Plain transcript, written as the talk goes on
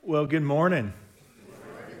Well, good morning.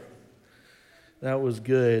 That was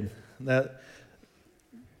good. The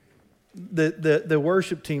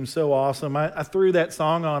worship team's so awesome. I threw that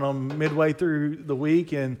song on them midway through the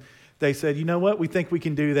week, and they said, "You know what? We think we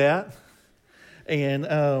can do that." And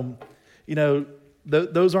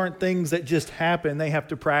those aren't things that just happen. They have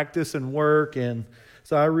to practice and work, and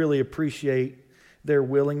so I really appreciate their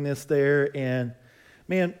willingness there. And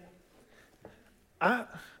man,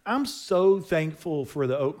 I'm so thankful for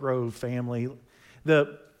the Oak Grove family.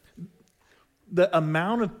 The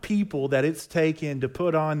amount of people that it's taken to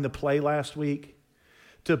put on the play last week,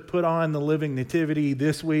 to put on the Living Nativity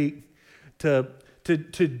this week, to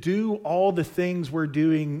do all the things we're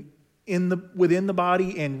doing within the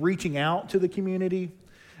body and reaching out to the community.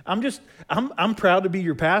 I'm proud to be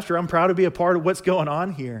your pastor. I'm proud to be a part of what's going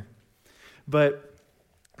on here. But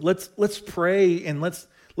let's pray and let's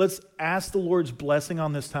ask the Lord's blessing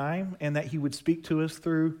on this time and that He would speak to us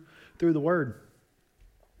through the Word.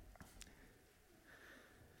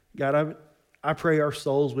 God, I pray our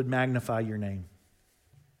souls would magnify your name.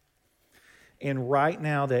 And right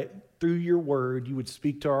now that through your Word you would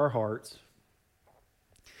speak to our hearts.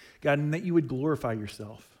 God, and that you would glorify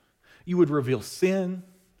yourself. You would reveal sin.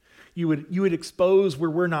 You would expose where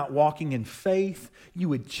we're not walking in faith. You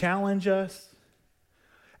would challenge us.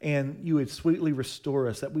 And you would sweetly restore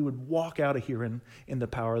us, that we would walk out of here in the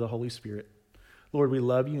power of the Holy Spirit. Lord, we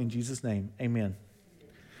love you in Jesus' name. Amen.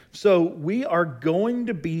 So we are going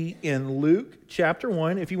to be in Luke chapter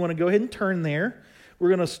 1. If you want to go ahead and turn there, we're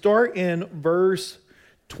going to start in verse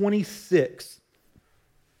 26.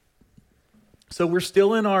 So we're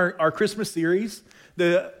still in our Christmas series.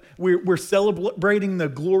 We're celebrating the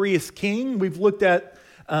glorious King. We've looked at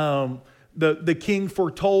the King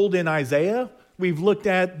foretold in Isaiah. We've looked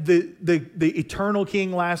at the eternal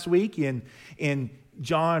King last week in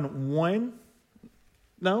John 1.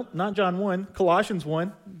 No, not John 1, Colossians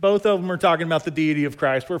 1. Both of them are talking about the deity of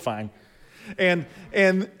Christ. We're fine. And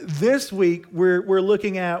this week, we're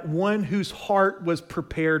looking at one whose heart was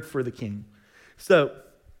prepared for the King. So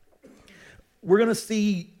we're going to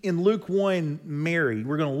see in Luke 1, Mary.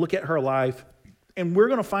 We're going to look at her life, and we're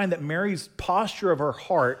going to find that Mary's posture of her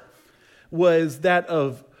heart was that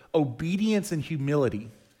of obedience and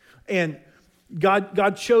humility. And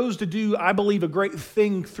God chose to do, I believe, a great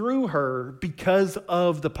thing through her because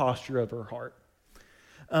of the posture of her heart.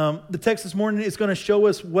 The text this morning is going to show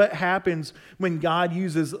us what happens when God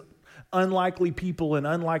uses unlikely people in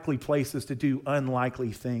unlikely places to do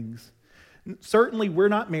unlikely things. Certainly, we're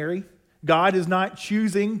not Mary. God is not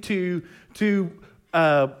choosing to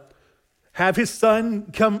have his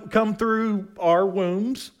son come through our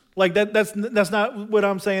wombs. Like that's not what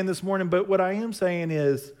I'm saying this morning, but what I am saying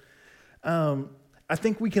is I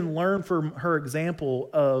think we can learn from her example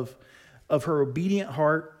of her obedient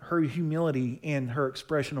heart, her humility, and her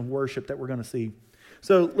expression of worship that we're going to see.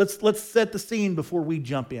 So let's set the scene before we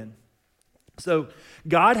jump in. So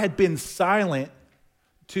God had been silent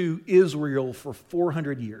to Israel for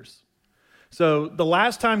 400 years. So the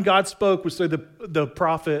last time God spoke was through the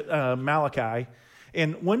prophet Malachi.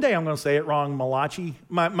 And one day I'm going to say it wrong, Malachi.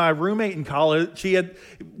 My roommate in college, he had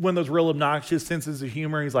one of those real obnoxious senses of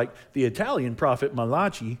humor. He's like, the Italian prophet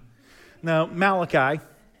Malachi. No, Malachi.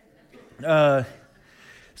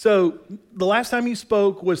 So the last time he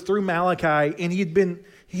spoke was through Malachi, and he'd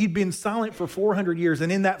been silent for 400 years.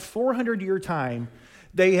 And in that 400-year time,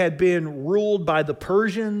 they had been ruled by the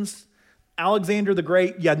Persians, Alexander the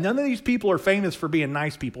Great. Yeah, none of these people are famous for being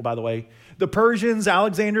nice people, by the way. The Persians,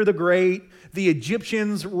 Alexander the Great, the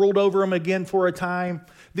Egyptians ruled over them again for a time.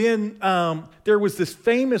 Then there was this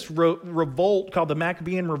famous revolt called the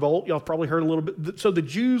Maccabean Revolt. Y'all have probably heard a little bit. So the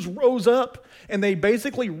Jews rose up and they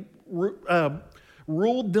basically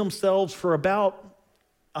ruled themselves for about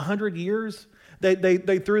 100 years.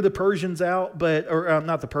 They threw the Persians out,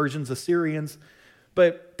 not the Persians, the Syrians.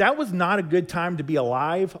 But that was not a good time to be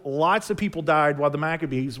alive. Lots of people died while the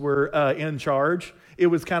Maccabees were in charge. It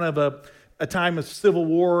was kind of a time of civil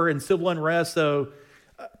war and civil unrest, so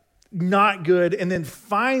not good. And then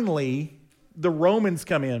finally, the Romans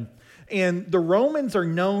come in. And the Romans are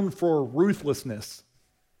known for ruthlessness.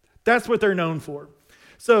 That's what they're known for.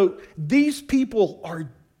 So these people are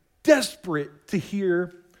desperate to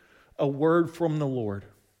hear a word from the Lord.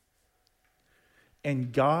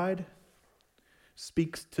 And God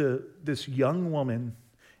speaks to this young woman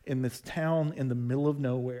in this town in the middle of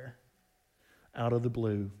nowhere, out of the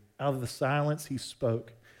blue. Out of the silence, he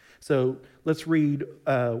spoke. So let's read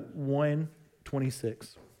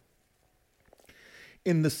 1:26.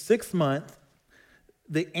 In the 6th month,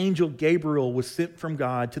 the angel Gabriel was sent from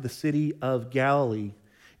God to the city of Galilee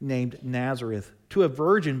named Nazareth to a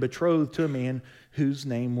virgin betrothed to a man whose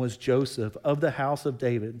name was Joseph of the house of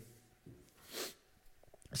David.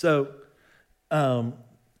 So, I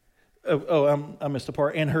missed a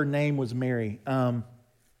part. And her name was Mary.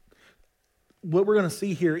 What we're going to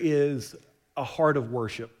see here is a heart of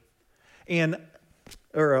worship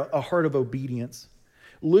or a heart of obedience.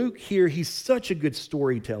 Luke here, he's such a good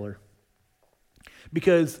storyteller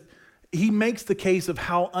because he makes the case of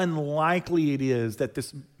how unlikely it is that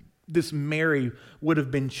this Mary would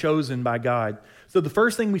have been chosen by God. So the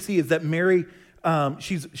first thing we see is that Mary,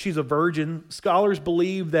 she's a virgin. Scholars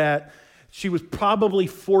believe that she was probably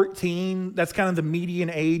 14. That's kind of the median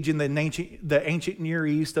age in the ancient Near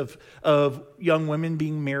East of young women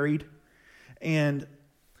being married. And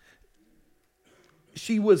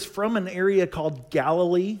she was from an area called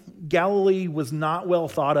Galilee. Galilee was not well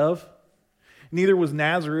thought of. Neither was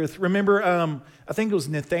Nazareth. Remember, I think it was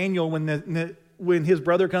Nathaniel when his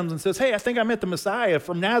brother comes and says, "Hey, I think I met the Messiah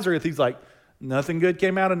from Nazareth." He's like, "Nothing good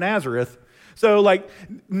came out of Nazareth." So like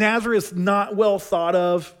Nazareth's not well thought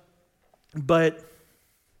of. But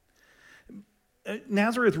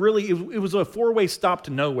Nazareth really, it was a four-way stop to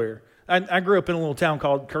nowhere. I grew up in a little town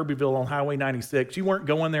called Kirbyville on Highway 96. You weren't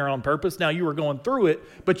going there on purpose. Now you were going through it,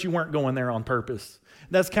 but you weren't going there on purpose.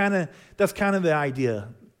 That's kind of the idea.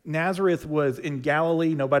 Nazareth was in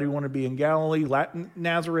Galilee. Nobody wanted to be in Galilee.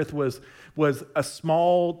 Nazareth was a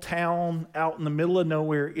small town out in the middle of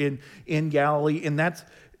nowhere in Galilee, and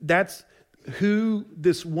that's who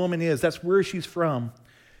this woman is. That's where she's from.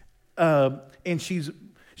 And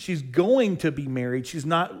she's going to be married. She's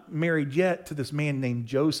not married yet to this man named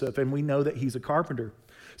Joseph, and we know that he's a carpenter.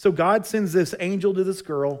 So God sends this angel to this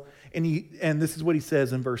girl, and this is what he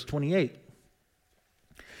says in verse 28.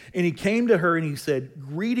 And he came to her and he said,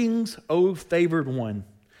 "Greetings, O favored one,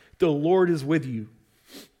 the Lord is with you."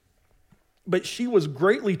 But she was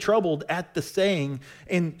greatly troubled at the saying,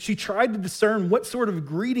 and she tried to discern what sort of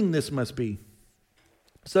greeting this must be.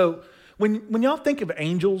 So when y'all think of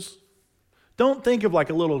angels, don't think of like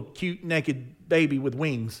a little cute naked baby with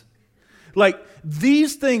wings. Like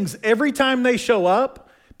these things, every time they show up,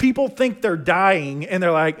 people think they're dying and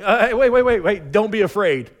they're like, wait, don't be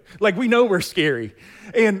afraid. Like we know we're scary.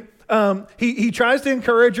 And he tries to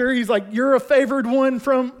encourage her. He's like, "You're a favored one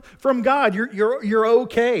from God. You're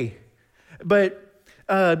okay." But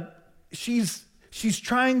she's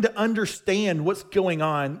trying to understand what's going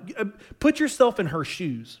on. Put yourself in her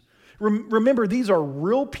shoes. Remember, these are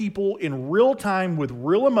real people in real time with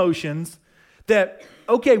real emotions that,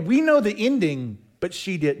 okay, we know the ending, but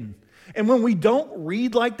she didn't. And when we don't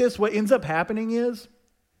read like this, what ends up happening is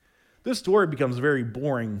this story becomes very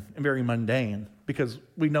boring and very mundane because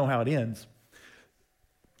we know how it ends.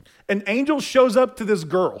 An angel shows up to this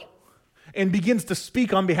girl and begins to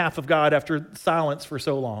speak on behalf of God after silence for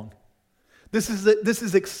so long. This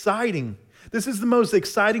is exciting. This is the most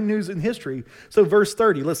exciting news in history. So verse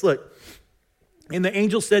 30, let's look. And the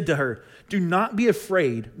angel said to her, "Do not be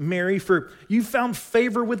afraid, Mary, for you found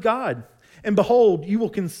favor with God. And behold, you will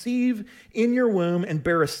conceive in your womb and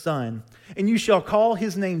bear a son. And you shall call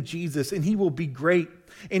his name Jesus, and he will be great.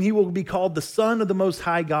 And he will be called the Son of the Most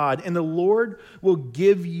High God. And the Lord will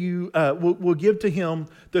give to him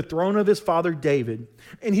the throne of his father David.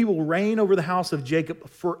 And he will reign over the house of Jacob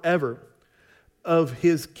forever. Of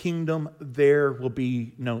his kingdom there will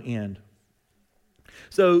be no end."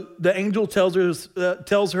 So the angel tells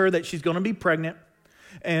her that she's going to be pregnant,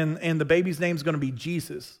 and the baby's name is going to be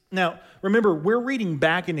Jesus. Now, remember, we're reading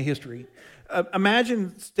back into history.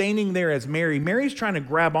 Imagine standing there as Mary. Mary's trying to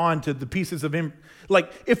grab on to the pieces of him.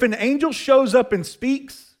 Like, if an angel shows up and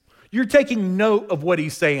speaks, you're taking note of what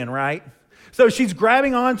he's saying, right? So she's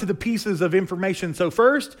grabbing on to the pieces of information. So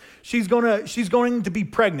first, she's going to be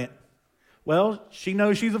pregnant. Well, she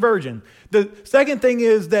knows she's a virgin. The second thing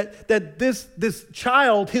is that this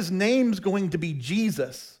child, his name's going to be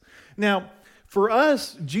Jesus. Now, for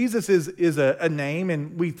us, Jesus is a name,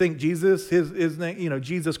 and we think Jesus, his name,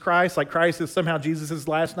 Jesus Christ, like Christ is somehow Jesus'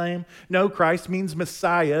 last name. No, Christ means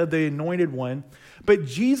Messiah, the anointed one. But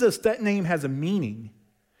Jesus, that name has a meaning.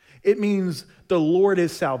 It means the Lord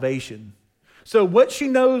is salvation. So what she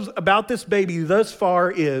knows about this baby thus far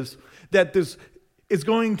is that this is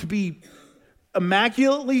going to be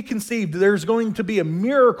immaculately conceived. There's going to be a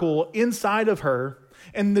miracle inside of her,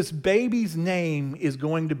 and this baby's name is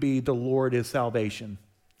going to be the Lord is salvation.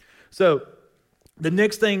 So the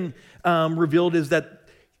next thing revealed is that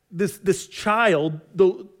this child,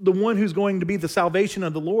 the one who's going to be the salvation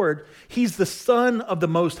of the Lord, he's the Son of the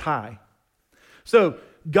Most High. So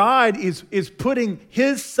God is putting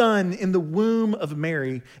his son in the womb of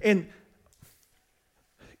Mary. And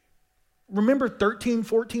remember, 13,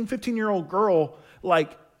 14, 15-year-old girl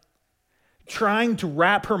like trying to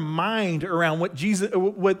wrap her mind around what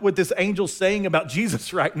this angel's saying about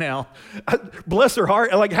Jesus right now. Bless her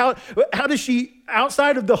heart. Like how does she,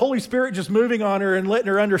 outside of the Holy Spirit just moving on her and letting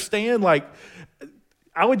her understand, like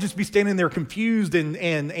I would just be standing there confused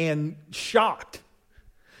and shocked.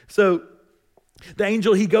 So the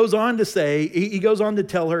angel, he goes on to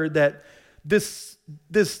tell her that the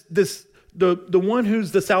one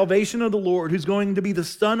who's the salvation of the Lord, who's going to be the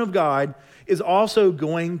Son of God, is also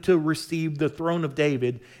going to receive the throne of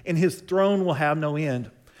David, and his throne will have no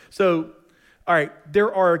end. So, all right,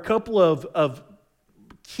 there are a couple of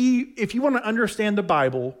key, if you want to understand the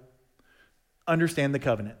Bible, understand the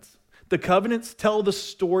covenants. The covenants tell the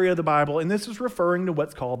story of the Bible, and this is referring to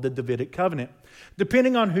what's called the Davidic covenant.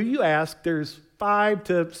 Depending on who you ask, there's 5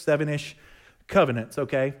 to 7-ish covenants,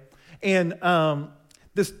 okay? And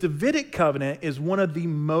this Davidic covenant is one of the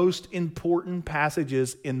most important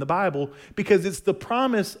passages in the Bible because it's the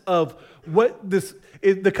promise of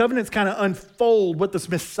the covenants kind of unfold what this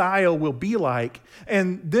Messiah will be like.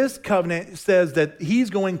 And this covenant says that he's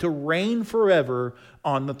going to reign forever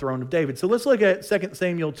on the throne of David. So let's look at 2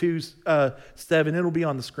 Samuel 2:7. It'll be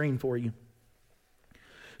on the screen for you.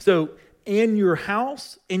 So, in your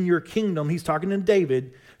house, in your kingdom, he's talking to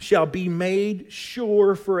David, shall be made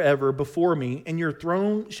sure forever before me, and your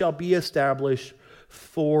throne shall be established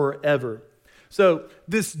forever. So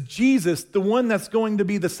this Jesus, the one that's going to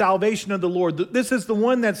be the salvation of the Lord, this is the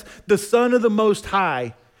one that's the Son of the Most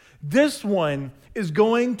High. This one is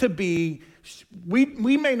going to be,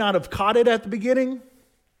 we may not have caught it at the beginning,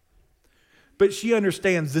 but she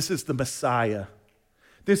understands this is the Messiah.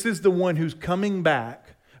 This is the one who's coming back.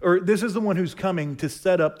 Or this is the one who's coming to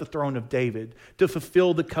set up the throne of David, to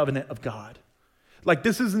fulfill the covenant of God. Like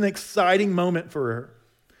this is an exciting moment for her.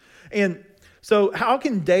 And so how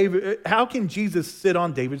can Jesus sit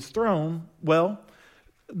on David's throne? Well,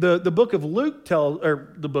 the book of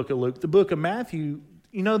Matthew,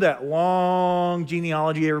 you know that long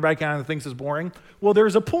genealogy everybody kind of thinks is boring? Well,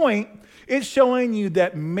 there's a point. It's showing you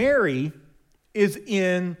that Mary is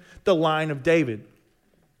in the line of David.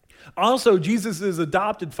 Also, Jesus'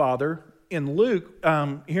 adopted father in Luke,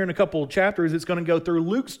 here in a couple of chapters, it's going to go through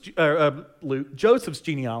Joseph's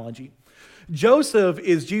genealogy. Joseph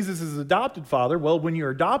is Jesus' adopted father. Well, when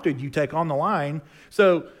you're adopted, you take on the line.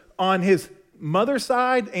 So on his mother's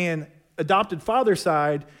side and adopted father's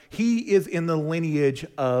side, he is in the lineage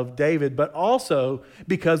of David, but also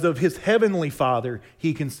because of his heavenly father,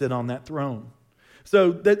 he can sit on that throne.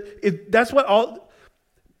 So that's what all...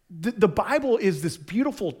 The Bible is this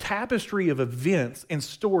beautiful tapestry of events and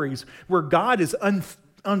stories where God is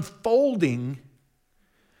unfolding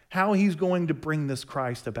how he's going to bring this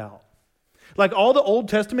Christ about. Like all the Old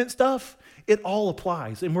Testament stuff, it all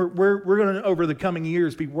applies. And we're going to, over the coming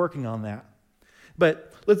years, be working on that.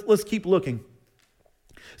 But let's keep looking.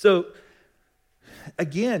 So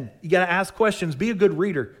again, you got to ask questions. Be a good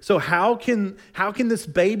reader. So how can this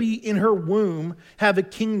baby in her womb have a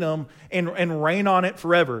kingdom and reign on it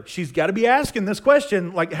forever? She's got to be asking this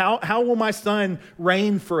question, like how will my son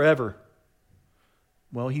reign forever?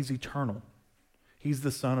 Well, he's eternal. He's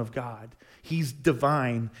the Son of God. He's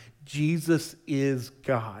divine. Jesus is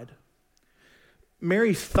God.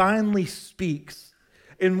 Mary finally speaks,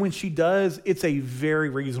 and when she does, it's a very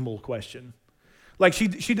reasonable question. Like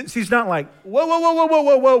she's not like,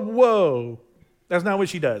 whoa. That's not what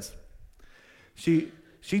she does. She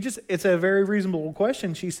just, it's a very reasonable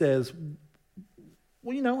question. She says,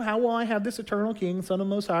 well, how will I have this eternal King, Son of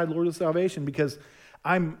Most High, Lord of salvation? Because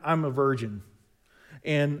I'm a virgin.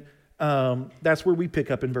 And that's where we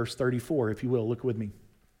pick up in verse 34, if you will. Look with me.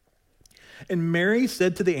 And Mary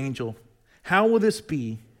said to the angel, how will this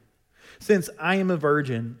be, since I am a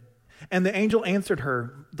virgin? And the angel answered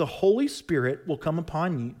her, the Holy Spirit will come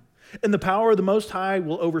upon you, and the power of the Most High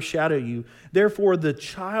will overshadow you. Therefore, the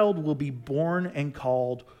child will be born and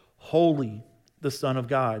called Holy, the Son of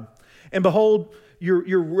God. And behold,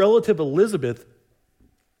 your relative Elizabeth,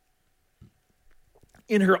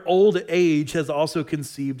 in her old age, has also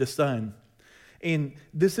conceived a son. And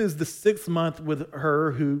this is the 6th month with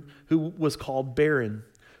her who was called barren.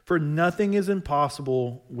 For nothing is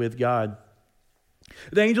impossible with God.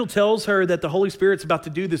 The angel tells her that the Holy Spirit's about to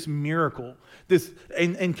do this miracle,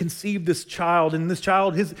 and conceive this child. And this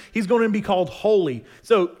child, he's going to be called holy.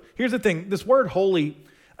 So here's the thing. This word holy,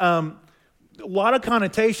 a lot of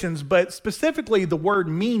connotations, but specifically the word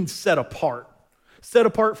means set apart. Set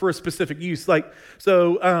apart for a specific use. When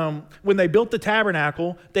they built the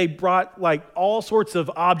tabernacle, they brought like all sorts of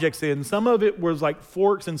objects in. Some of it was like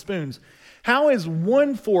forks and spoons. How is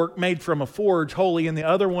one fork made from a forge holy and the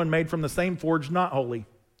other one made from the same forge not holy?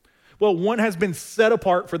 Well, one has been set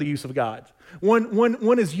apart for the use of God.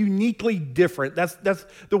 One is uniquely different. That's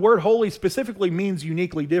the word holy specifically means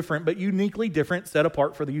uniquely different, but uniquely different, set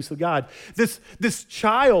apart for the use of God. This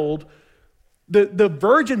child, the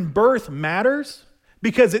virgin birth matters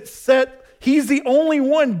because he's the only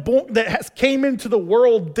one that came into the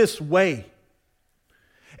world this way.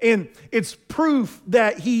 And it's proof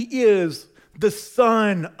that he is the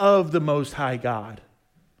Son of the Most High God.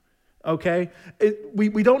 Okay?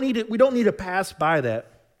 We don't need to pass by that.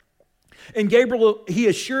 And Gabriel, he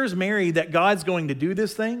assures Mary that God's going to do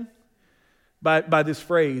this thing by this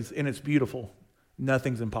phrase, and it's beautiful.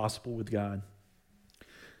 Nothing's impossible with God.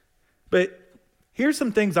 But here's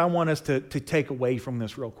some things I want us to take away from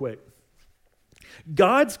this real quick.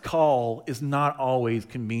 God's call is not always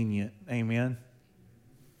convenient. Amen.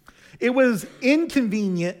 It was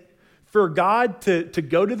inconvenient for God to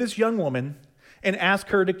go to this young woman and ask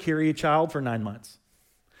her to carry a child for 9 months.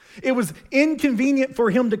 It was inconvenient for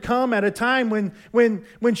him to come at a time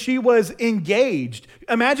when she was engaged.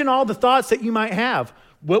 Imagine all the thoughts that you might have.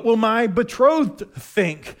 What will my betrothed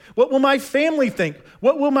think? What will my family think?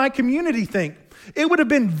 What will my community think? It would have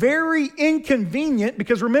been very inconvenient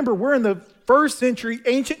because remember, we're in the first century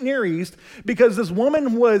ancient Near East because this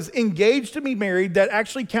woman was engaged to be married that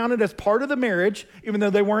actually counted as part of the marriage, even though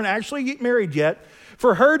they weren't actually married yet.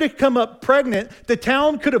 For her to come up pregnant, the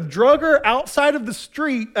town could have drug her outside in the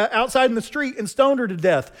street and stoned her to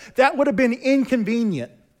death. That would have been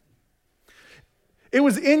inconvenient. It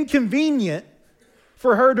was inconvenient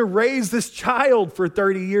for her to raise this child for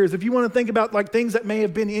 30 years. If you want to think about like things that may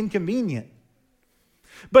have been inconvenient.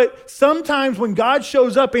 But sometimes when God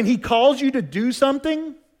shows up and he calls you to do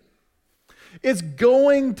something, it's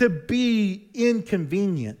going to be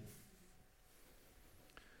inconvenient.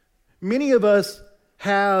 Many of us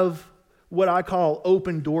have what I call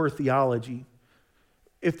open door theology.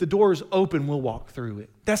 If the door is open, we'll walk through it.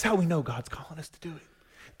 That's how we know God's calling us to do it,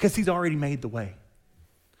 because he's already made the way.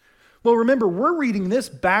 Well, remember, we're reading this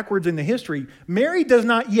backwards in the history. Mary does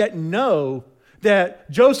not yet know that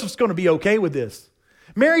Joseph's going to be okay with this.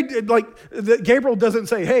 Gabriel doesn't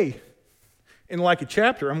say, hey, in like a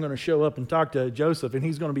chapter, I'm going to show up and talk to Joseph and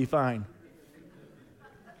he's going to be fine.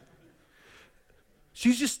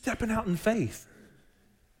 She's just stepping out in faith.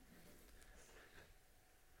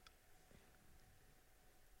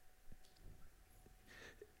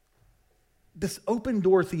 This open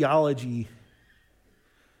door theology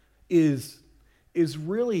is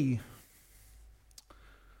really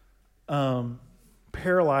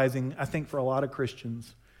paralyzing, I think, for a lot of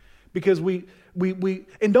Christians. Because we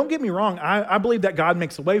and don't get me wrong, I believe that God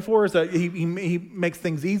makes a way for us, that he makes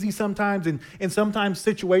things easy sometimes, and sometimes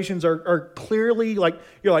situations are clearly like,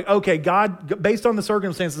 you're like, okay, God, based on the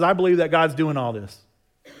circumstances, I believe that God's doing all this.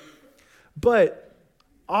 But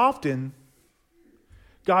often,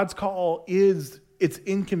 God's call it's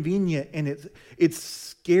inconvenient and it's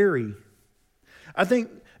scary. I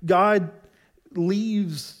think God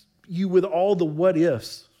leaves you with all the what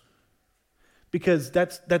ifs because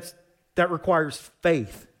that requires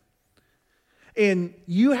faith. And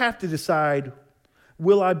you have to decide,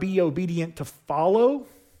 will I be obedient to follow,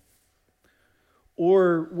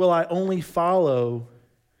 or will I only follow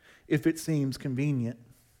if it seems convenient?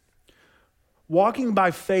 Walking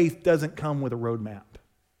by faith doesn't come with a roadmap.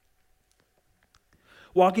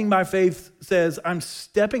 Walking by faith says, I'm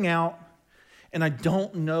stepping out and I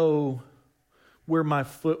don't know where my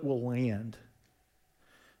foot will land.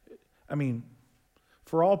 I mean,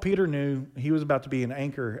 for all Peter knew, he was about to be an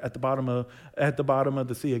anchor at the bottom of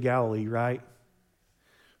the Sea of Galilee, right?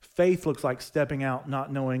 Faith looks like stepping out,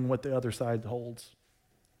 not knowing what the other side holds.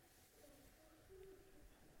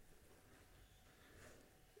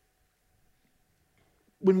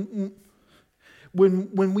 When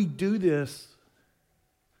we do this,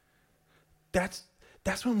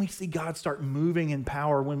 that's when we see God start moving in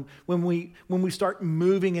power, when we start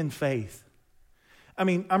moving in faith. I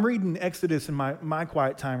mean, I'm reading Exodus in my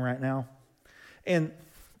quiet time right now. And,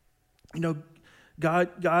 you know, God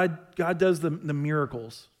does the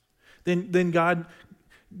miracles. Then God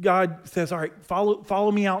says, all right,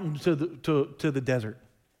 follow me out into the desert.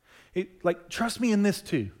 Trust me in this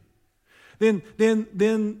too. Then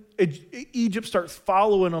Egypt starts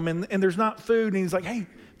following them and there's not food. And he's like, hey,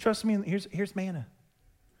 trust me, here's manna.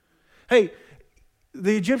 Hey,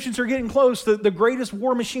 the Egyptians are getting close. The greatest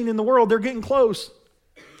war machine in the world, they're getting close.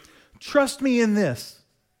 Trust me in this.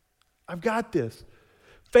 I've got this.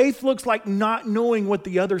 Faith looks like not knowing what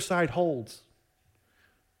the other side holds.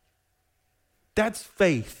 That's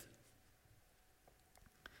faith.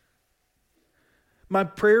 My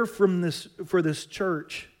prayer for this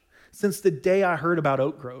church, since the day I heard about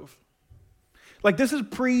Oak Grove, Like this is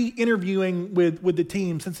pre-interviewing with the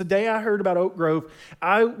team. Since the day I heard about Oak Grove,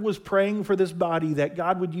 I was praying for this body that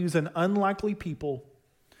God would use an unlikely people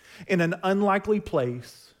in an unlikely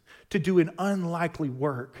place to do an unlikely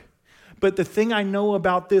work. But the thing I know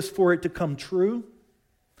about this for it to come true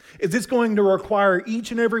is it's going to require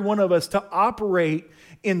each and every one of us to operate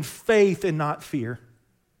in faith and not fear.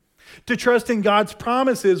 To trust in God's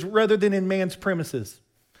promises rather than in man's premises.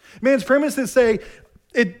 Man's premises say,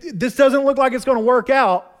 this doesn't look like it's going to work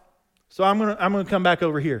out, so I'm going to come back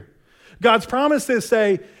over here. God's promises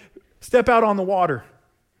say, step out on the water.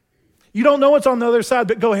 You don't know what's on the other side,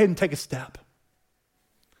 but go ahead and take a step.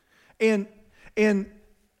 And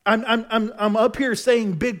I'm up here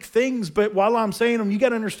saying big things, but while I'm saying them, you got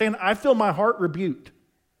to understand, I feel my heart rebuked.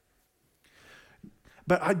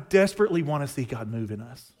 But I desperately want to see God move in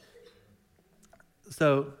us.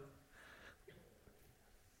 So,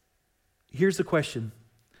 here's the question.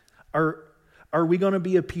 Are we going to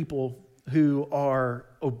be a people who are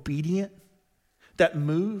obedient, that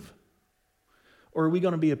move? Or are we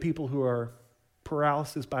going to be a people who are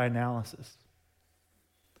paralysis by analysis?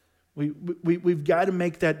 We've got to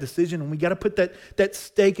make that decision, and we got to put that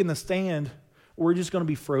stake in the stand, or we're just going to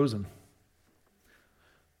be frozen.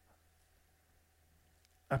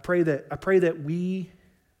 I pray that we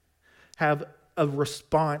have a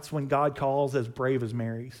response when God calls as brave as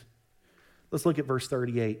Mary's. Let's look at verse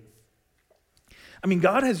 38. I mean,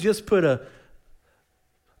 God has just put a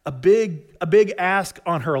big ask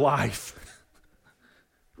on her life,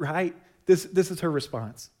 right? This is her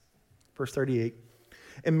response. Verse 38.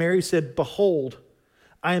 And Mary said, "Behold,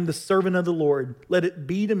 I am the servant of the Lord. Let it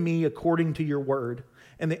be to me according to your word."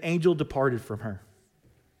 And the angel departed from her.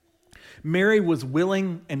 Mary was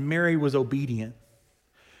willing and Mary was obedient.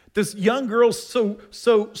 This young girl's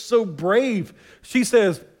so brave. She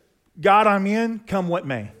says, "God, I'm in, come what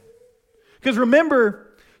may." Because remember,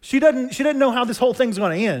 she doesn't know how this whole thing's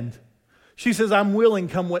going to end. She says, "I'm willing,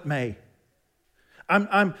 come what may.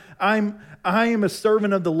 I am a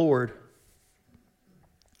servant of the Lord."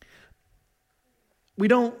 We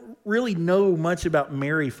don't really know much about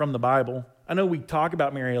Mary from the Bible. I know we talk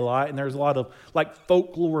about Mary a lot, and there's a lot of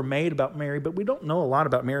folklore made about Mary, but we don't know a lot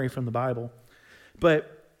about Mary from the Bible.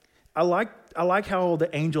 But I like how the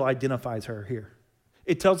angel identifies her here.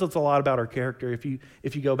 It tells us a lot about her character.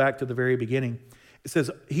 If you go back to the very beginning, it says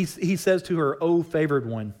he says to her, "O favored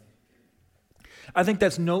one." I think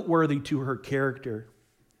that's noteworthy to her character.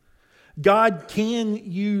 God can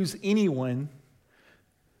use anyone,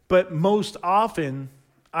 but most often,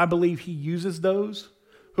 I believe he uses those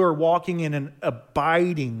who are walking in an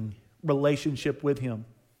abiding relationship with him.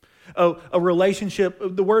 A relationship,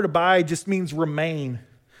 the word abide just means remain.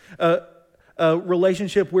 A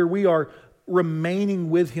relationship where we are remaining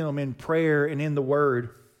with him in prayer and in the word.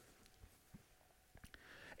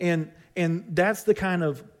 And that's the kind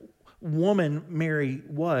of woman Mary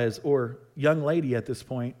was, or young lady at this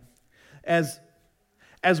point. As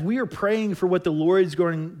we are praying for what the Lord is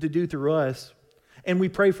going to do through us, and we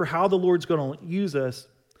pray for how the Lord's going to use us,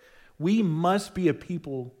 we must be a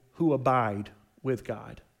people who abide with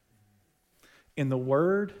God in the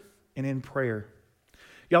word and in prayer.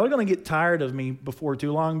 Y'all are going to get tired of me before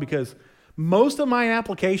too long, because most of my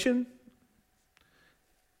application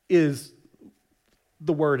is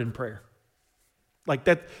the word and prayer.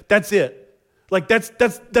 That's it.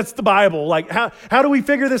 That's the Bible. How do we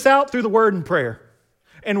figure this out? Through the word and prayer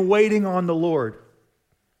and waiting on the Lord.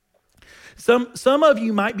 Some of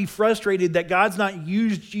you might be frustrated that God's not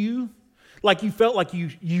used you like you felt like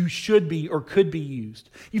you should be or could be used.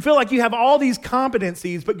 You feel like you have all these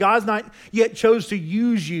competencies, but God's not yet chose to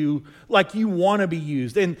use you like you want to be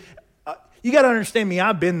used. And you got to understand me,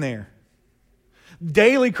 I've been there.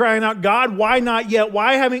 Daily crying out, "God, why not yet?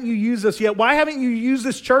 Why haven't you used us yet? Why haven't you used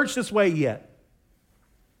this church this way yet?"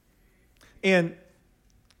 And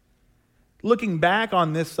looking back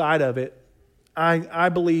on this side of it, I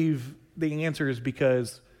believe the answer is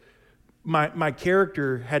because my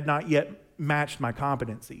character had not yet matched my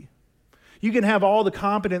competency. You can have all the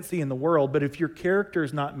competency in the world, but if your character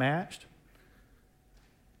is not matched,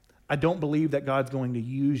 I don't believe that God's going to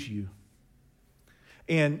use you.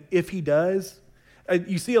 And if he does,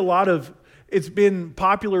 you see a lot of, it's been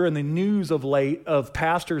popular in the news of late of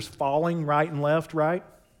pastors falling right and left, right?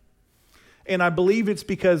 And I believe it's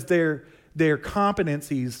because their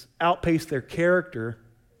competencies outpace their character,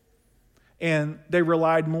 and they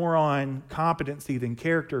relied more on competency than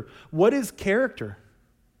character. What is character?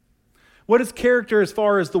 What is character as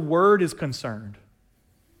far as the word is concerned?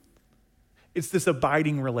 It's this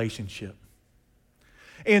abiding relationship.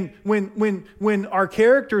 And when our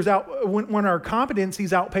characters when our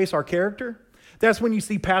competencies outpace our character, That's when you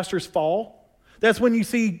see pastors fall. That's when you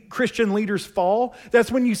see Christian leaders fall.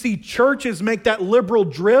 That's when you see churches make that liberal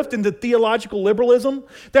drift into theological liberalism.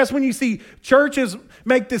 That's when you see churches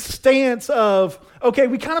make this stance of, okay,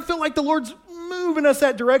 we kind of feel like the Lord's moving us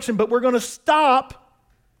that direction, but we're going to stop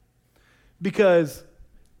because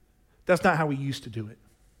that's not how we used to do it.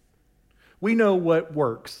 We know what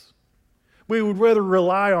works. We would rather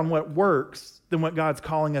rely on what works than what God's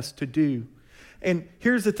calling us to do. And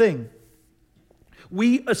here's the thing.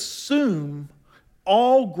 We assume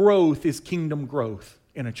all growth is kingdom growth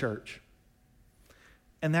in a church.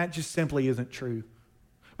 And that just simply isn't true.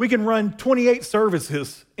 We can run 28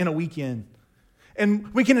 services in a weekend.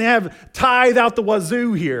 And we can have tithe out the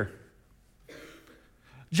wazoo here.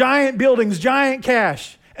 Giant buildings, giant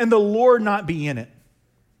cash, and the Lord not be in it.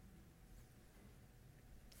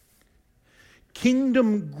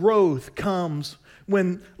 Kingdom growth comes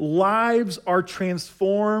when lives are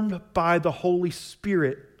transformed by the Holy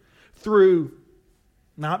Spirit through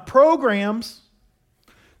not programs,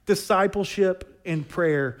 discipleship and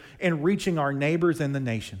prayer, and reaching our neighbors and the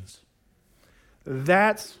nations.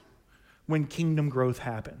 That's when kingdom growth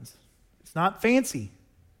happens. It's not fancy.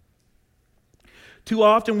 Too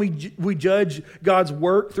often we judge God's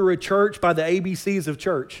work through a church by the ABCs of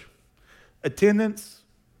church. Attendance,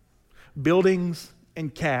 buildings,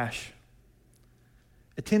 and cash.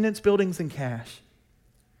 Attendance, buildings, and cash.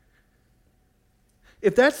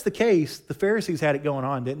 If that's the case, the Pharisees had it going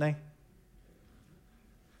on, didn't they?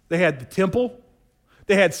 They had the temple.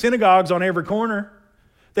 They had synagogues on every corner.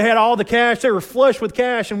 They had all the cash. They were flush with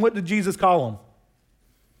cash. And what did Jesus call them?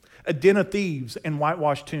 A den of thieves and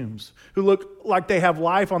whitewashed tombs who look like they have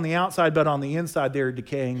life on the outside, but on the inside they're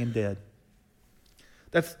decaying and dead.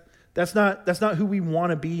 That's not who we want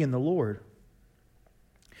to be in the Lord.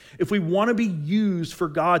 If we want to be used for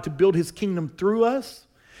God to build his kingdom through us,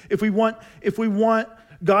 if we want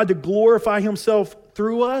God to glorify himself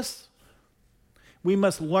through us, we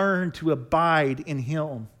must learn to abide in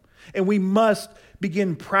him. And we must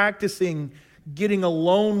begin practicing getting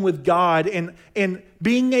alone with God and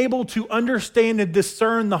being able to understand and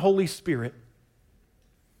discern the Holy Spirit.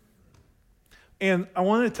 And I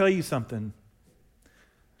want to tell you something.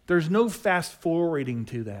 There's no fast forwarding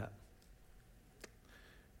to that.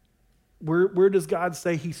 Where does God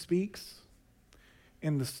say he speaks?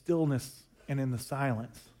 In the stillness and in the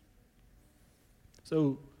silence.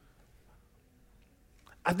 So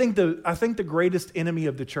I think the greatest enemy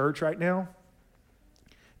of the church right now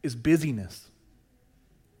is busyness.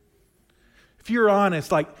 If you're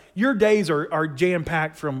honest, like your days are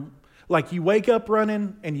jam-packed from like you wake up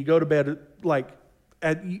running and you go to bed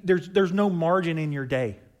there's no margin in your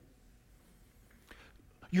day.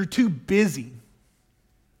 You're too busy.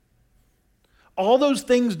 All those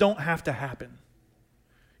things don't have to happen.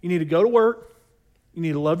 You need to go to work. You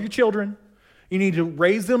need to love your children. You need to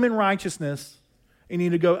raise them in righteousness. You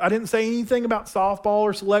need to go. I didn't say anything about softball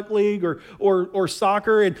or select league or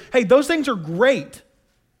soccer. And hey, those things are great.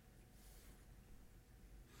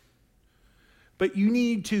 But you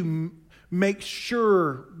need to make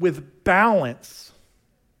sure with balance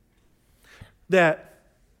that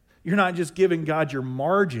you're not just giving God your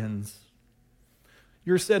margins.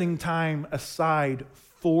 You're setting time aside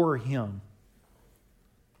for him.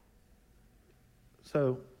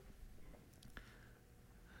 So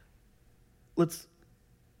let's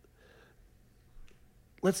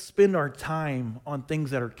spend our time on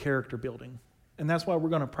things that are character building. And that's why we're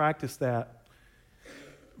going to practice that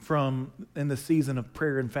in the season of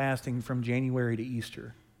prayer and fasting from January to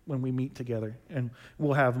Easter when we meet together. And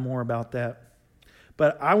we'll have more about that.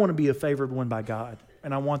 But I want to be a favored one by God.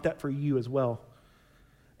 And I want that for you as well.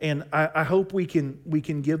 And I hope we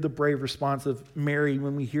can give the brave response of Mary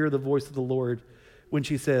when we hear the voice of the Lord when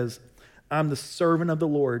she says, I'm the servant of the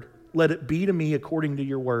Lord. Let it be to me according to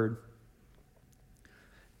your word.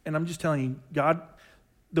 And I'm just telling you, God,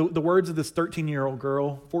 the words of this 13-year-old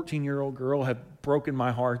girl, 14-year-old girl have broken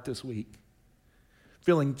my heart this week.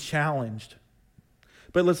 Feeling challenged.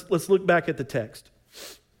 But let's look back at the text.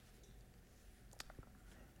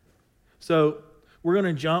 So we're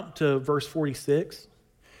going to jump to verse 46.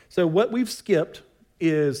 So what we've skipped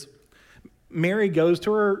is Mary goes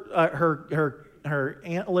to her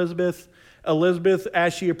Aunt Elizabeth. Elizabeth,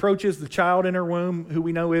 as she approaches the child in her womb, who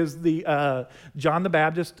we know is the John the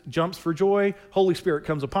Baptist, jumps for joy. Holy Spirit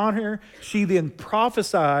comes upon her. She then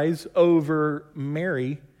prophesies over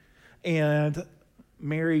Mary, and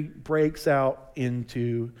Mary breaks out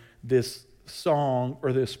into this song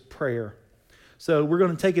or this prayer. So we're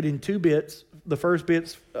going to take it in two bits. The first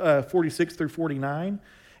bit's 46 through 49,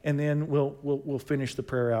 and then we'll finish the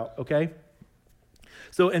prayer out, okay?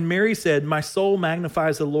 So, and Mary said, my soul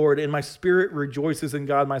magnifies the Lord and my spirit rejoices in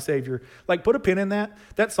God, my Savior. Like, put a pin in that.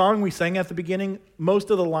 That song we sang at the beginning,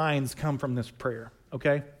 most of the lines come from this prayer,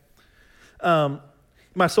 okay?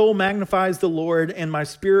 My soul magnifies the Lord and my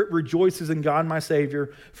spirit rejoices in God, my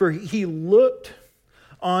Savior, for he looked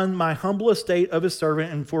on my humble estate of his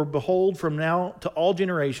servant, and for behold, from now to all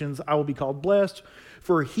generations, I will be called blessed.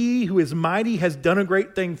 For he who is mighty has done a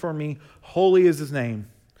great thing for me. Holy is his name.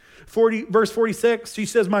 Verse 46, she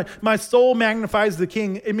says, my soul magnifies the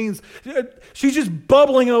King. It means she's just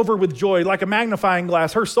bubbling over with joy like a magnifying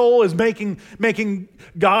glass. Her soul is making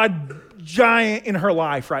God giant in her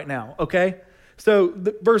life right now, okay? So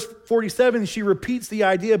verse 47, she repeats the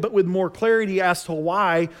idea, but with more clarity as to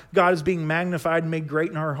why God is being magnified and made great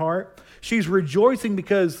in her heart. She's rejoicing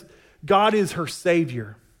because God is her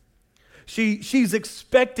Savior. She's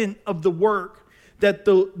expectant of the work that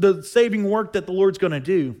the saving work that the Lord's going to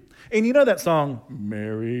do. And you know that song,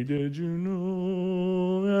 Mary, did you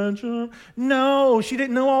know that you... No, she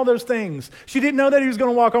didn't know all those things. She didn't know that he was going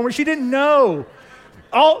to walk on her. She didn't know.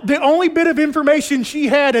 The only bit of information she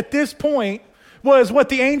had at this point was what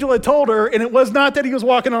the angel had told her, and it was not that he was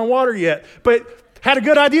walking on water yet, but had a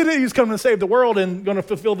good idea that he was coming to save the world and going to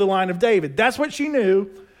fulfill the line of David. That's what she knew.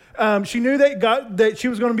 She knew that she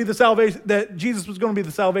was going to be the salvation, that Jesus was going to be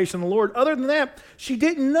the salvation of the Lord. Other than that, she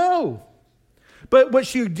didn't know. But what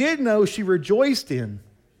she did know, she rejoiced in.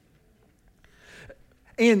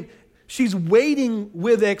 And she's waiting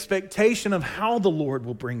with expectation of how the Lord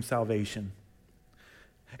will bring salvation.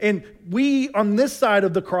 And we, on this side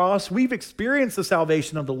of the cross, we've experienced the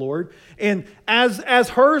salvation of the Lord. And as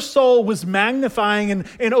her soul was magnifying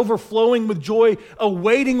and overflowing with joy,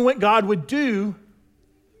 awaiting what God would do,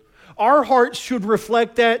 our hearts should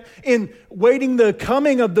reflect that in waiting the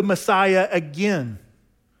coming of the Messiah again.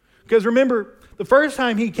 Because remember, the first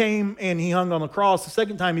time he came and he hung on the cross, the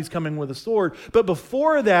second time he's coming with a sword. But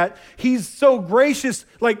before that, he's so gracious.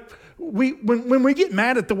 Like when we get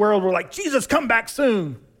mad at the world, we're like, Jesus, come back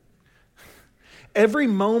soon. Every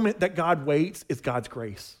moment that God waits is God's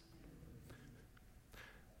grace.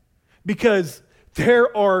 Because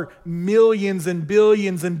there are millions and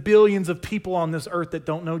billions and billions of people on this earth that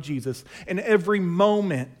don't know Jesus. And every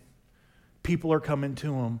moment, people are coming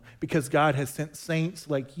to him because God has sent saints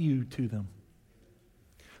like you to them.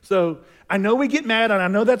 So I know we get mad, and I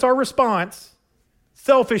know that's our response,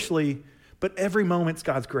 selfishly, but every moment's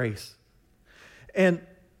God's grace. And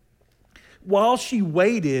while she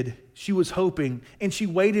waited, she was hoping, and she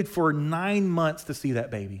waited for 9 months to see that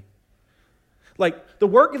baby. Like, the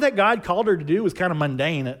work that God called her to do was kind of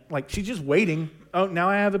mundane. Like, she's just waiting. Oh, now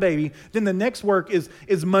I have a baby. Then the next work is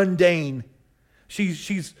mundane.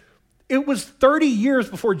 It was 30 years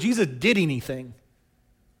before Jesus did anything.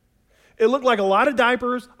 It looked like a lot of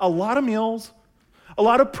diapers, a lot of meals, a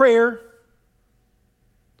lot of prayer.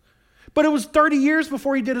 But it was 30 years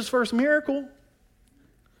before he did his first miracle.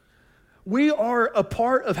 We are a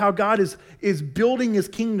part of how God is building his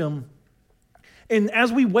kingdom. And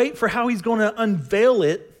as we wait for how he's going to unveil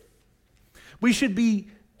it, we should be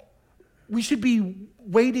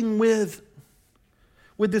waiting with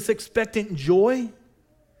this expectant joy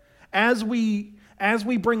as we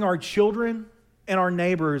bring our children and our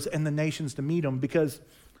neighbors and the nations to meet him. Because,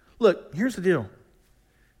 look, here's the deal.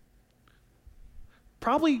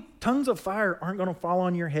 Probably tongues of fire aren't going to fall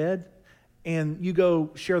on your head and you go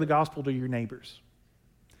share the gospel to your neighbors.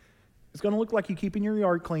 It's going to look like you keeping your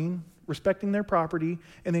yard clean, respecting their property,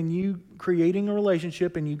 and then you creating a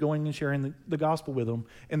relationship and you going and sharing the gospel with them,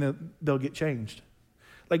 and they'll get changed.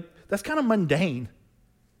 Like, that's kind of mundane.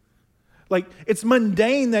 Like, it's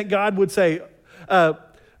mundane that God would say, all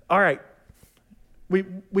right,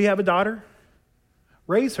 we have a daughter,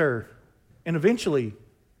 raise her, and eventually,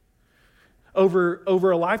 over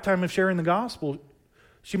a lifetime of sharing the gospel,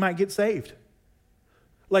 she might get saved.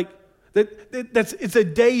 Like, it's a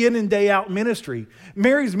day in and day out ministry.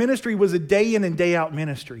 Mary's ministry was a day in and day out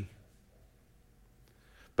ministry.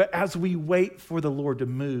 But as we wait for the Lord to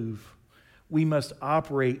move, we must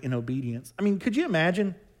operate in obedience. I mean, could you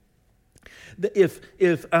imagine that if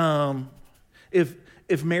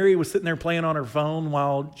Mary was sitting there playing on her phone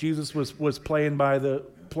while Jesus was playing by the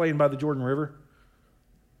Jordan River?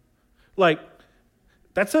 Like,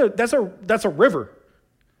 that's a river.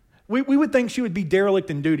 We would think she would be derelict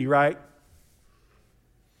in duty, right?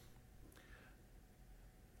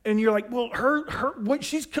 And you're like, well, what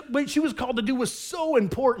she was called to do was so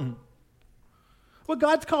important. What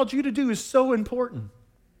God's called you to do is so important.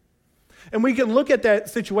 And we can look at that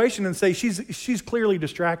situation and say she's clearly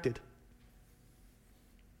distracted.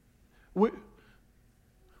 What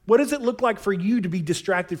What does it look like for you to be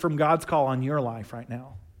distracted from God's call on your life right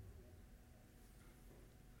now?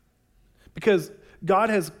 Because God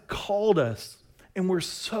has called us, and we're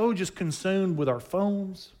so just consumed with our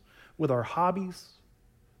phones, with our hobbies,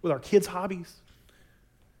 with our kids' hobbies.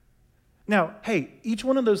 Now, hey, each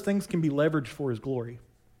one of those things can be leveraged for his glory.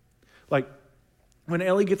 Like, when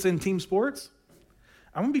Ellie gets in team sports,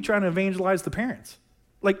 I'm going to be trying to evangelize the parents.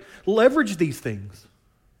 Like, leverage these things.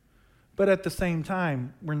 But at the same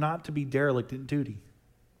time, we're not to be derelict in duty.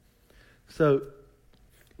 So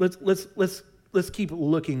let's keep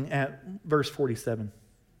looking at verse 47.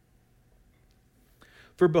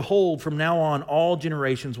 For behold, from now on, all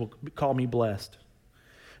generations will call me blessed.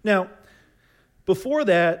 Now, before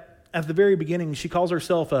that, at the very beginning, she calls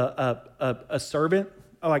herself a servant.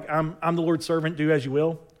 Like, I'm the Lord's servant, do as you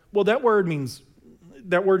will. Well, that word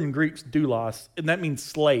in Greek is doulos, and that means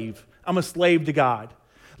slave. I'm a slave to God.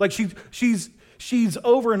 Like, she's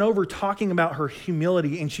over and over talking about her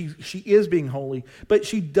humility, and she is being holy, but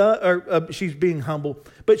she's being humble.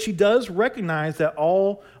 But she does recognize that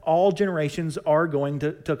all generations are going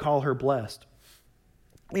to call her blessed.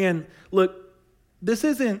 And look, this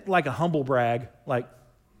isn't like a humble brag, like,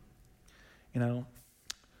 I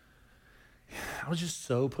was just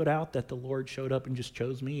so put out that the Lord showed up and just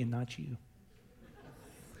chose me and not you.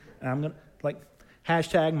 And I'm going to,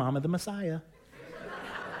 hashtag Mama the Messiah.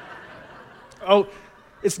 Oh,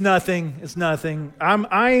 it's nothing.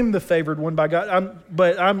 I'm the favored one by God.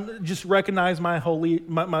 But I'm just recognize my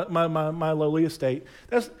lowly estate.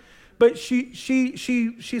 But she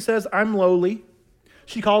says I'm lowly.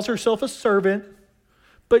 She calls herself a servant,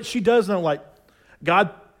 but she does know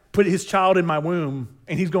God put his child in my womb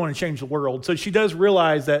and he's going to change the world. So she does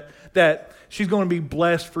realize that she's going to be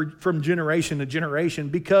blessed from generation to generation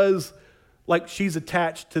because she's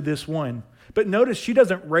attached to this one. But notice she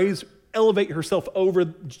doesn't elevate herself over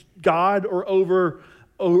God or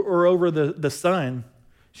over the Son.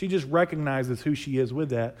 She just recognizes who she is with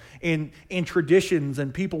that. And in traditions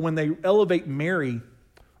and people, when they elevate Mary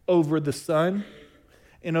over the Son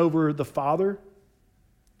and over the Father,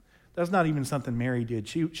 that's not even something Mary did.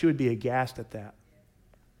 She would be aghast at that.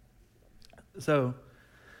 So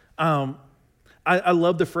I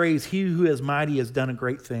love the phrase, he who is mighty has done a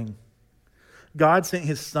great thing. God sent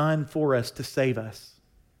his Son for us to save us.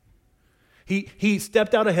 He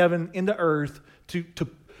stepped out of heaven into earth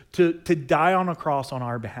to die on a cross on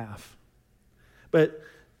our behalf. But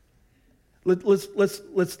let's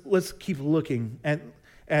keep looking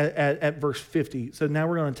at verse 50. So now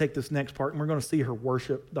we're going to take this next part and we're going to see her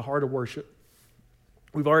worship, the heart of worship.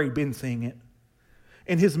 We've already been seeing it.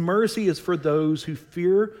 And his mercy is for those who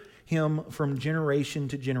fear him from generation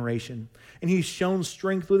to generation. And he's shown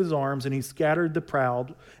strength with his arms, and he scattered the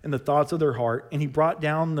proud in the thoughts of their heart. And he brought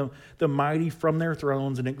down the mighty from their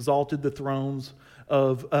thrones and exalted the thrones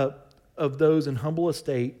of those in humble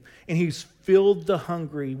estate. And he's filled the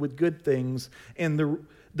hungry with good things, and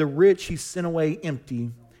the rich he sent away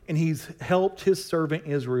empty. And he's helped his servant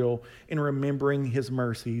Israel in remembering his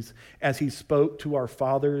mercies, as he spoke to our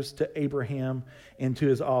fathers, to Abraham, and to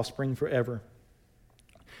his offspring forever.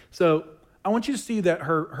 So I want you to see that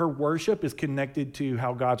her worship is connected to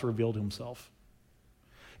how God's revealed himself.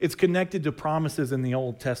 It's connected to promises in the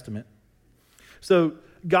Old Testament. So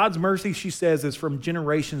God's mercy, she says, is from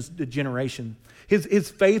generations to generation.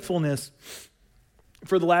 His faithfulness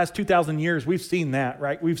for the last 2,000 years, we've seen that,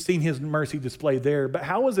 right? We've seen his mercy displayed there. But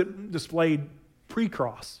how was it displayed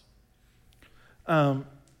pre-cross? Well,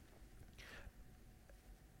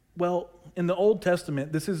 in the Old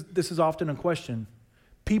Testament, this is often a question.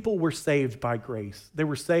 People were saved by grace. They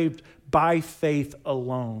were saved by faith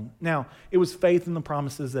alone. Now, it was faith in the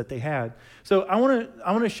promises that they had. So I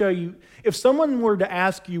want to show you, if someone were to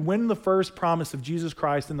ask you when the first promise of Jesus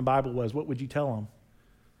Christ in the Bible was, what would you tell them?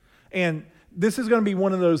 And this is going to be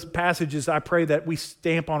one of those passages I pray that we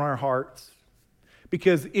stamp on our hearts,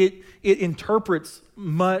 because it interprets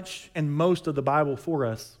much and most of the Bible for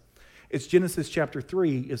us. It's Genesis chapter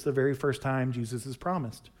 3 is the very first time Jesus is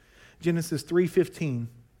promised. Genesis 3:15.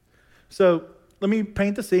 So let me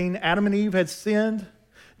paint the scene. Adam and Eve had sinned.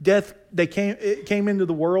 Death, it came into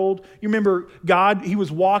the world. You remember God, he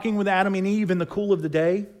was walking with Adam and Eve in the cool of the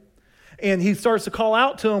day. And he starts to call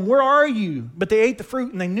out to them, where are you? But they ate the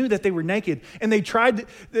fruit and they knew that they were naked. And they tried,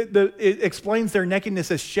 it explains their nakedness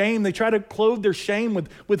as shame. They try to clothe their shame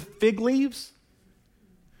with fig leaves.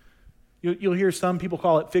 You'll hear some people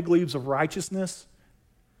call it fig leaves of righteousness.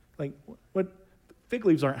 Like, what? Fig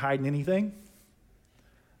leaves aren't hiding anything.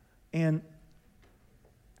 And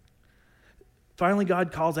Finally,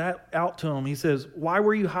 God calls out to him. He says, why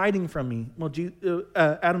were you hiding from me? Well,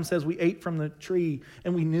 Adam says, we ate from the tree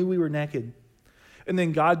and we knew we were naked. And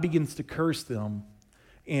then God begins to curse them.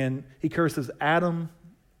 And he curses Adam,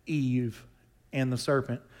 Eve, and the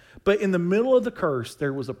serpent. But in the middle of the curse,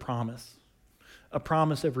 there was a promise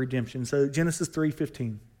of redemption. So Genesis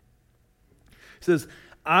 3:15 says,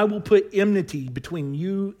 I will put enmity between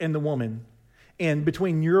you and the woman, and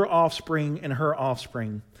between your offspring and her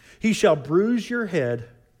offspring. He shall bruise your head,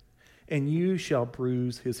 and you shall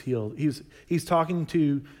bruise his heel. He's talking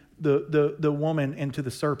to the woman and to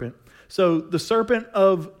the serpent. So the serpent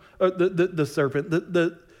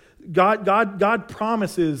God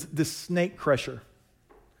promises the snake crusher.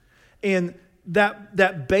 And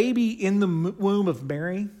that baby in the womb of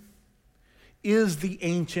Mary is the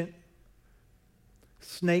ancient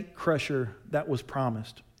snake crusher that was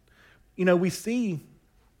promised. You know, we see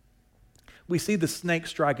the snake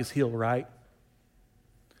strike his heel, right?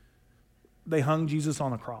 They hung Jesus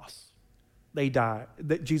on a cross.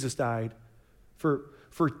 Jesus died.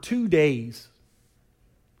 For 2 days,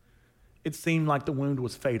 it seemed like the wound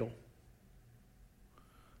was fatal.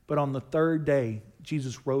 But on the third day,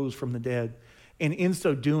 Jesus rose from the dead. And in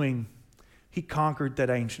so doing, he conquered that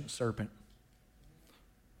ancient serpent.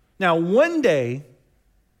 Now, one day,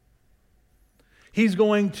 he's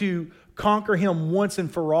going to conquer him once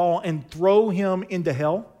and for all and throw him into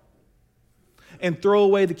hell and throw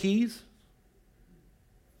away the keys.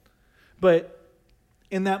 But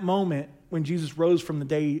in that moment, when Jesus rose from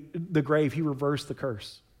the grave, he reversed the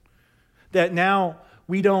curse. That now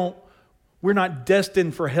we're not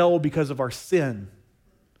destined for hell because of our sin.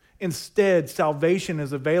 Instead, salvation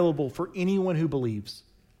is available for anyone who believes.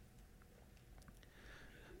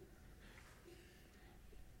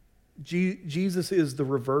 Jesus is the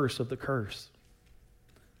reverse of the curse.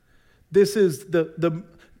 This is the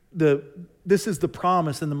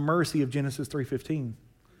promise and the mercy of Genesis 3:15.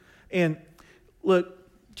 And look,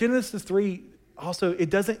 Genesis 3 also, it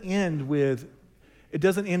doesn't end with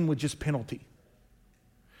just penalty,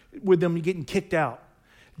 with them getting kicked out.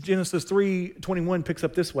 Genesis 3:21 picks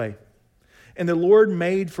up this way. And the Lord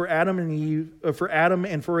made for Adam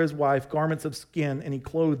and for his wife garments of skin, and he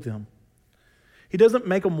clothed them. He doesn't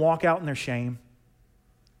make them walk out in their shame.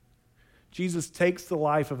 Jesus takes the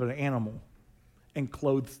life of an animal and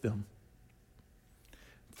clothes them,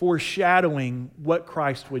 foreshadowing what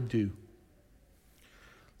Christ would do.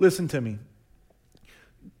 Listen to me.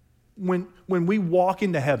 When we walk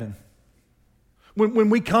into heaven, when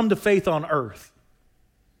we come to faith on earth,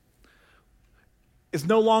 it's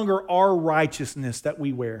no longer our righteousness that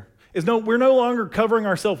we wear. We're no longer covering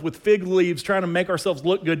ourselves with fig leaves trying to make ourselves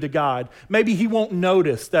look good to God. Maybe he won't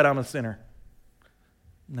notice that I'm a sinner.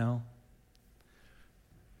 No.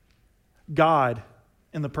 God,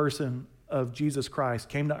 in the person of Jesus Christ,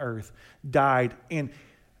 came to earth, died, and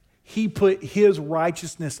he put his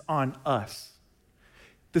righteousness on us.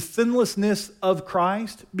 The sinlessness of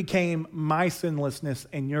Christ became my sinlessness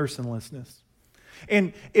and your sinlessness.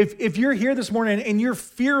 And if you're here this morning and you're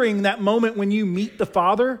fearing that moment when you meet the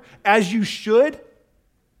Father, as you should,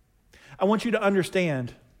 I want you to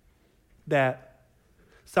understand that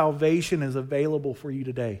salvation is available for you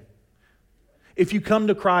today. If you come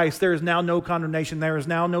to Christ, there is now no condemnation. There is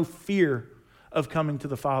now no fear of coming to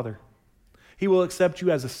the Father. He will accept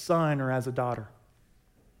you as a son or as a daughter.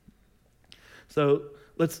 So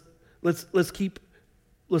let's keep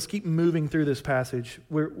moving through this passage.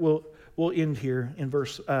 We'll end here in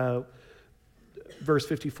verse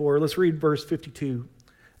 54. Let's read verse 52,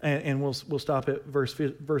 and we'll stop at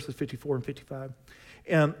verses 54 and 55.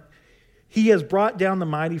 He has brought down the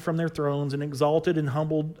mighty from their thrones and exalted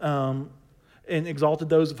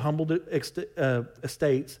those of humbled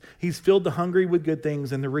estates. He's filled the hungry with good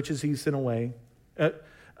things, and the riches he's sent away.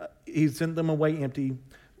 He's sent them away empty.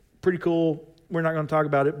 Pretty cool. We're not going to talk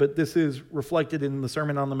about it, but this is reflected in the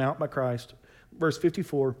Sermon on the Mount by Christ. Verse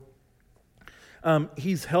 54.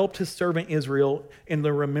 He's helped his servant Israel in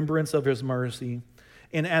the remembrance of his mercy.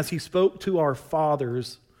 And as he spoke to our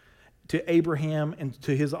fathers, to Abraham and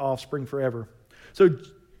to his offspring forever.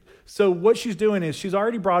 So what she's doing is she's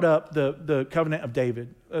already brought up the covenant of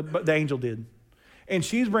David, the angel did. And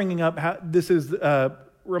she's bringing up how this is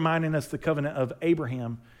reminding us the covenant of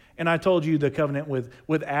Abraham. And I told you the covenant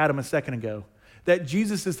with Adam a second ago. That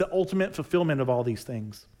Jesus is the ultimate fulfillment of all these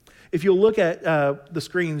things. If you'll look at the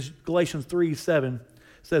screens, Galatians 3:7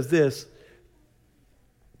 says this.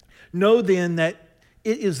 Know then that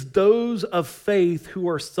it is those of faith who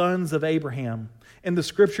are sons of Abraham. And the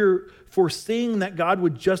scripture, foreseeing that God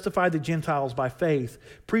would justify the Gentiles by faith,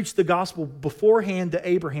 preached the gospel beforehand to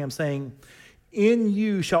Abraham, saying, In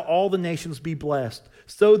you shall all the nations be blessed.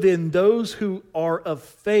 So then those who are of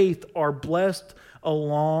faith are blessed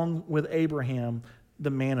along with Abraham,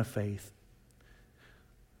 the man of faith.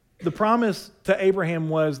 The promise to Abraham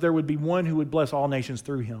was there would be one who would bless all nations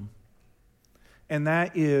through him. And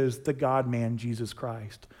that is the God-man, Jesus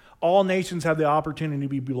Christ. All nations have the opportunity to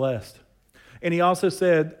be blessed. And he also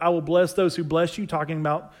said, I will bless those who bless you, talking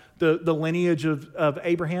about the lineage of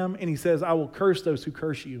Abraham. And he says, I will curse those who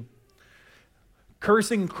curse you.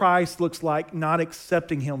 Cursing Christ looks like not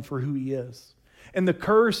accepting him for who he is. And the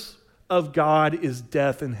curse of God is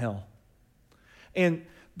death and hell. And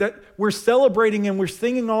that we're celebrating and we're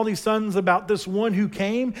singing all these songs about this one who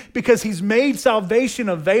came because he's made salvation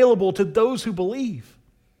available to those who believe.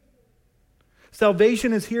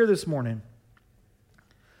 Salvation is here this morning.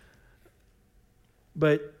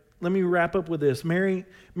 But let me wrap up with this. Mary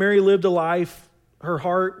lived a life. Her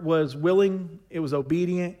heart was willing. It was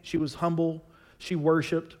obedient. She was humble. She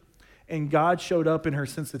worshiped. And God showed up in her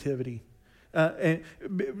sensitivity. And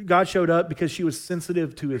God showed up because she was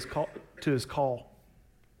sensitive to his call.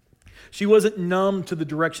 She wasn't numb to the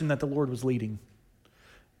direction that the Lord was leading.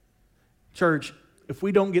 Church, if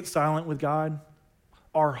we don't get silent with God,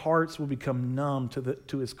 our hearts will become numb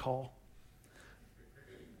to his call.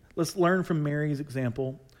 Let's learn from Mary's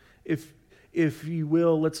example. If you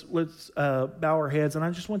will, let's bow our heads, and I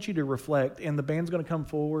just want you to reflect. And the band's going to come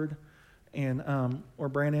forward, and or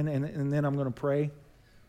Brandon, and then I'm going to pray.